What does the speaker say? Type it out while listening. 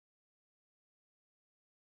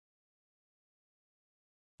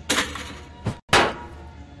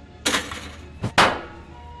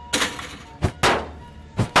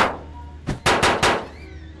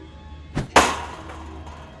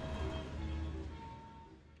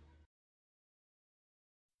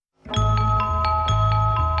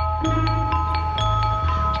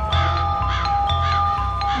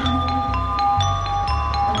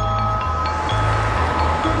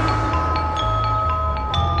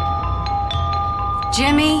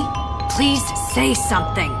Jimmy, please say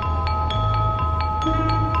something.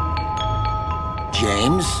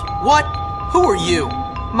 James? What? Who are you?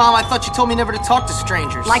 Mom, I thought you told me never to talk to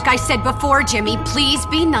strangers. Like I said before, Jimmy, please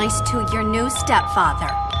be nice to your new stepfather.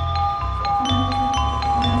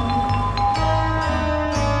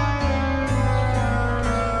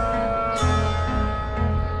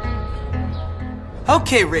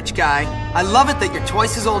 Okay, rich guy. I love it that you're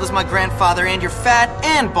twice as old as my grandfather and you're fat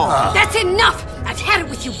and bald. That's enough! I've had it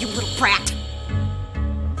with you, you little brat!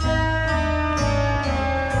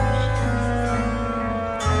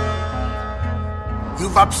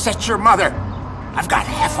 You've upset your mother. I've got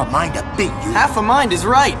half a mind to beat you. Half a mind is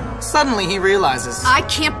right. Suddenly he realizes. I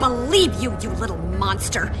can't believe you, you little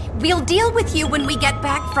monster. We'll deal with you when we get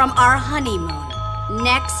back from our honeymoon.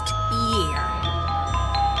 Next year.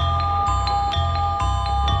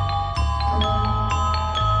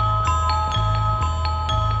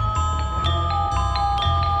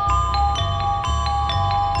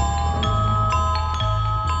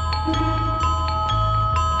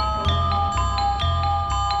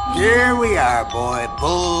 Here we are, boy.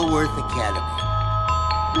 Bullworth Academy.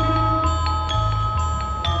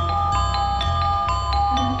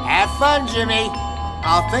 Have fun, Jimmy.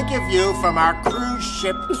 I'll think of you from our cruise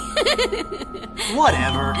ship.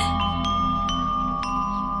 Whatever.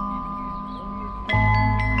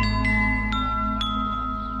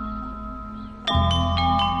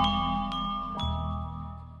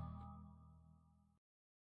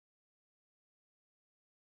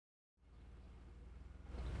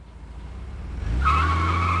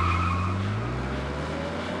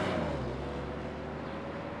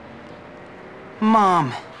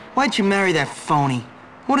 Mom, why'd you marry that phony?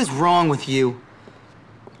 What is wrong with you?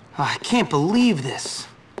 Oh, I can't believe this.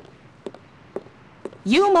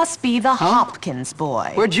 You must be the Hopkins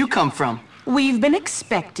boy. Where'd you come from? We've been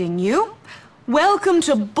expecting you. Welcome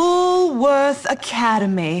to Bullworth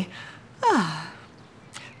Academy.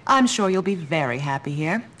 I'm sure you'll be very happy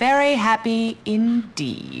here. Very happy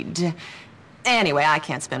indeed. Anyway, I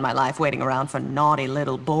can't spend my life waiting around for naughty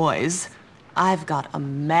little boys. I've got a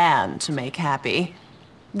man to make happy.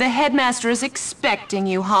 The headmaster is expecting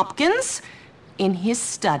you, Hopkins, in his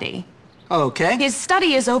study. Okay. His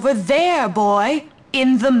study is over there, boy,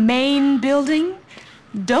 in the main building.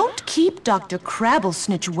 Don't keep Dr.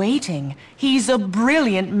 Crabblesnitch waiting. He's a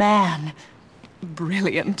brilliant man.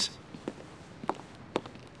 Brilliant.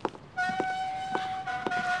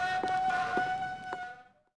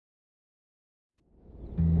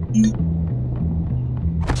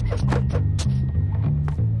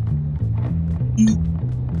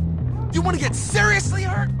 You want to get seriously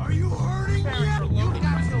hurt? Are you hurting me?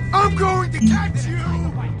 I'm going to catch you!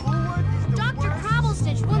 Dr.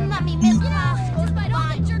 Crabblesnitch wouldn't let me miss class. Despite all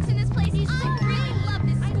the jerks in this place, he's really love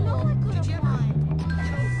this school. Did you ever?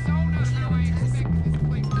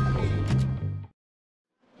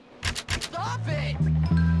 Stop it!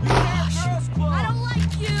 I don't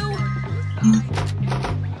like you.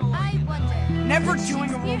 I wonder. Never doing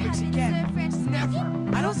aerobics again. Never.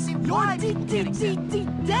 I don't see why. You're dead.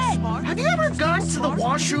 Have you ever gone to the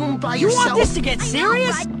washroom by yourself? You want this to get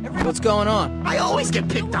serious? What's going on? I always get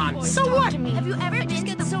picked on. So what? Have you ever been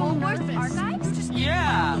to the Bullworth archives?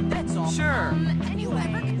 Yeah, that's all. Sure. Have you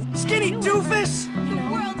ever? Skinny doofus! The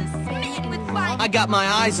world is filled with fun. I got my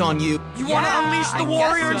eyes on you. You want to unleash the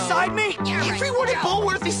warrior inside me? Everyone at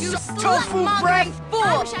Bullworth is so tofu breath.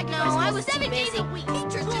 I wish I could. No, I was 7 days a week.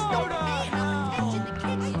 Teachers just don't pay enough attention to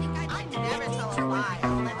kids. I never tell a lie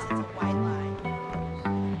unless it's a white lie.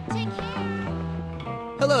 Take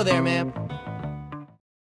care. Hello there, ma'am.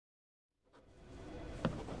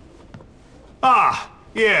 Ah,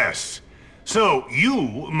 yes. So,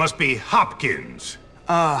 you must be Hopkins.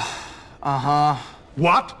 Uh-huh.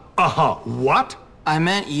 What? Uh-huh. What? I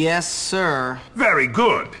meant yes, sir. Very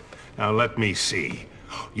good. Now, let me see.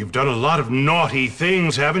 You've done a lot of naughty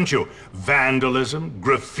things, haven't you? Vandalism,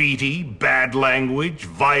 graffiti, bad language,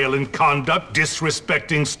 violent conduct,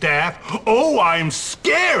 disrespecting staff. Oh, I'm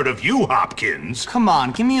scared of you, Hopkins. Come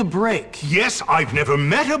on, give me a break. Yes, I've never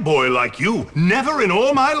met a boy like you. Never in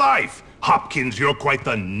all my life. Hopkins, you're quite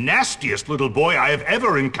the nastiest little boy I have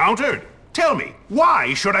ever encountered. Tell me,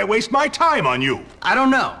 why should I waste my time on you? I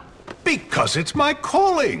don't know. Because it's my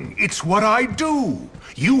calling. It's what I do.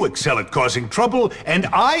 You excel at causing trouble, and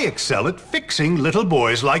I excel at fixing little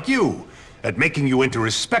boys like you. At making you into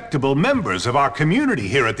respectable members of our community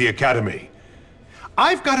here at the Academy.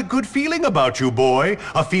 I've got a good feeling about you, boy.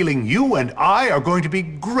 A feeling you and I are going to be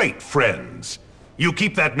great friends. You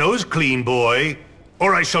keep that nose clean, boy,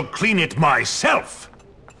 or I shall clean it myself.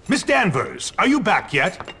 Miss Danvers, are you back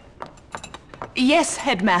yet? Yes,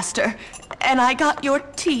 Headmaster. And I got your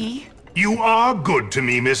tea. You are good to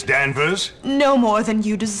me, Miss Danvers. No more than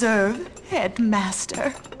you deserve,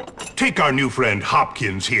 Headmaster. Take our new friend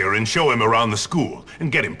Hopkins here and show him around the school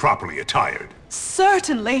and get him properly attired.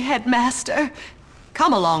 Certainly, Headmaster.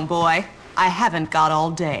 Come along, boy. I haven't got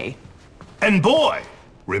all day. And boy,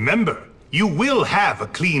 remember, you will have a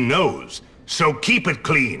clean nose, so keep it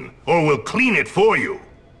clean, or we'll clean it for you.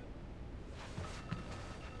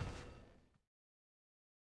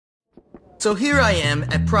 So here I am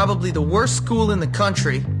at probably the worst school in the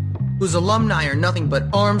country, whose alumni are nothing but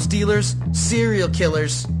arms dealers, serial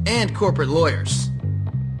killers, and corporate lawyers.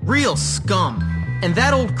 Real scum. And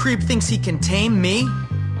that old creep thinks he can tame me?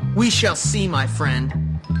 We shall see, my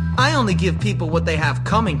friend. I only give people what they have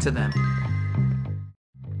coming to them.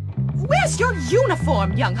 Where's your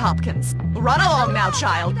uniform, young Hopkins? Run along now,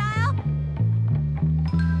 child.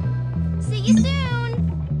 See you soon.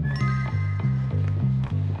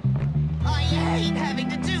 I hate having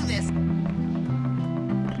to do this.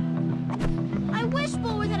 I wish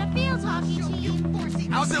Bullworth had a field hockey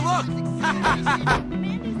team. How's it look?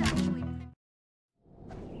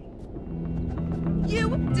 You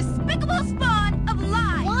despicable spawn of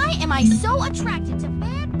lies! Why am I so attracted to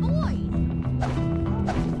bad boys?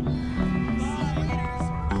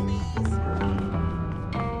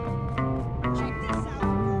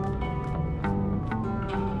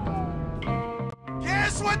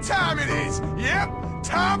 Guess what time it is? Yep,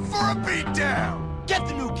 time for a beatdown. Get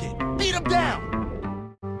the new kid. Beat him down.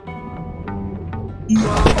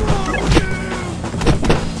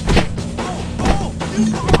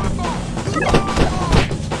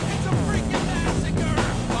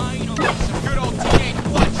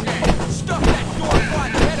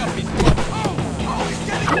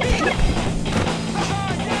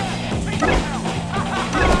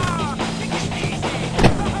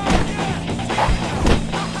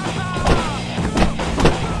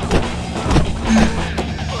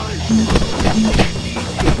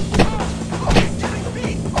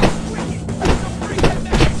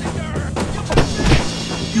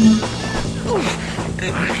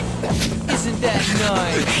 Isn't that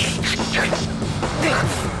nice?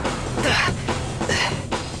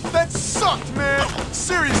 That sucked, man.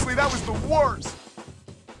 Seriously, that was the worst.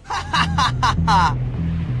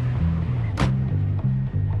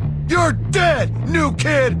 You're dead, new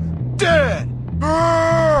kid. Dead.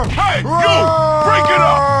 Hey, you! Break it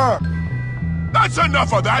up! That's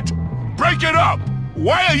enough of that! Break it up!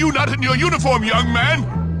 Why are you not in your uniform, young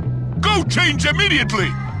man? Go change immediately!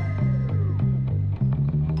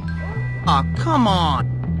 Aw, come on.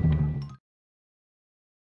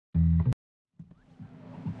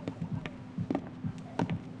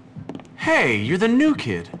 Hey, you're the new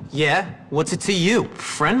kid. Yeah? What's it to you?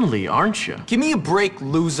 Friendly, aren't you? Give me a break,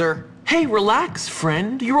 loser. Hey, relax,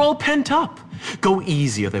 friend. You're all pent up. Go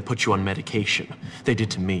easy or they put you on medication. They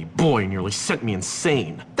did to me. Boy, nearly sent me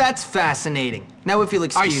insane. That's fascinating. Now if you'll I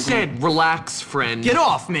excuse me. said relax, friend. Get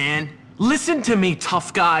off, man. Listen to me,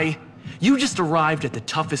 tough guy. You just arrived at the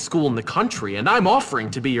toughest school in the country, and I'm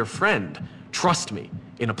offering to be your friend. Trust me,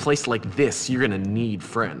 in a place like this, you're gonna need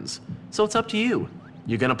friends. So it's up to you.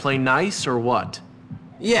 You gonna play nice or what?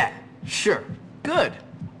 Yeah, sure. Good.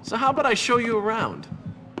 So how about I show you around?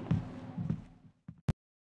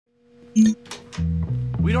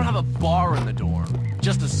 We don't have a bar in the dorm,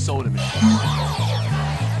 just a soda machine.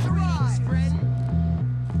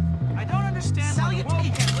 I don't understand how you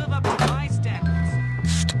can't live up to my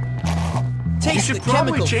standards. Taste You should the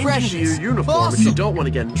probably chemical change into freshness. your uniform if Awesome. you don't want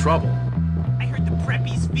to get in trouble. I heard the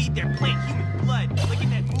preppies feed their plant human blood, like in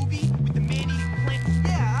that movie with the man eating plant.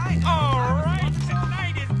 Yeah, I know. All right,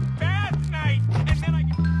 tonight is bath night, and then I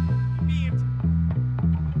can be it.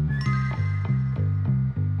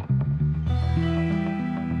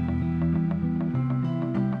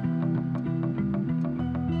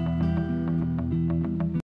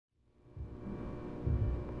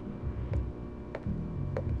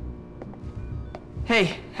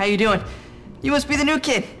 Hey, how you doing? You must be the new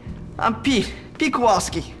kid. I'm Pete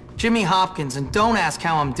Kowalski. Jimmy Hopkins, and don't ask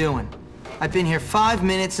how I'm doing. I've been here 5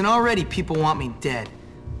 minutes and already people want me dead.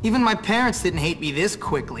 Even my parents didn't hate me this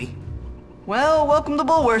quickly. Well, welcome to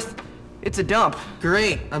Bullworth. It's a dump.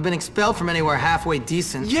 Great, I've been expelled from anywhere halfway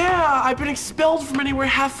decent. Yeah, I've been expelled from anywhere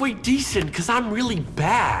halfway decent because I'm really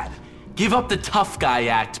bad. Give up the tough guy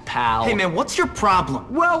act, pal. Hey man, what's your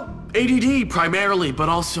problem? Well, ADD primarily, but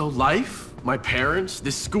also life, my parents,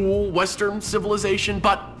 this school, Western civilization,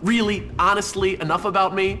 but really, honestly, enough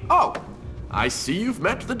about me. Oh, I see you've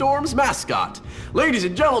met the dorm's mascot. Ladies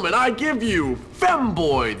and gentlemen, I give you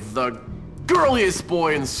Femboy, the girliest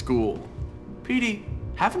boy in school. Petey,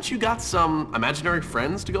 haven't you got some imaginary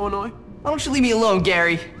friends to go annoy? Why don't you leave me alone,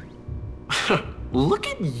 Gary? Look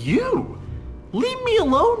at you! Leave me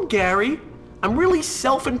alone, Gary. I'm really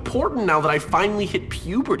self-important now that I finally hit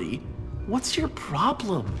puberty. What's your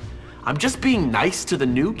problem? I'm just being nice to the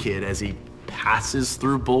new kid as he passes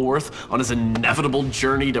through Bullworth on his inevitable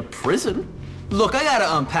journey to prison. Look, I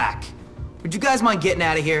gotta unpack. Would you guys mind getting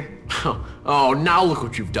out of here? Oh, now look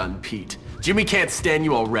what you've done, Pete. Jimmy can't stand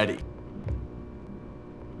you already.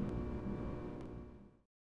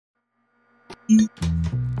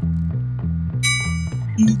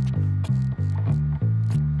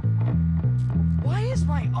 Why is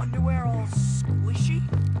my underwear all squishy?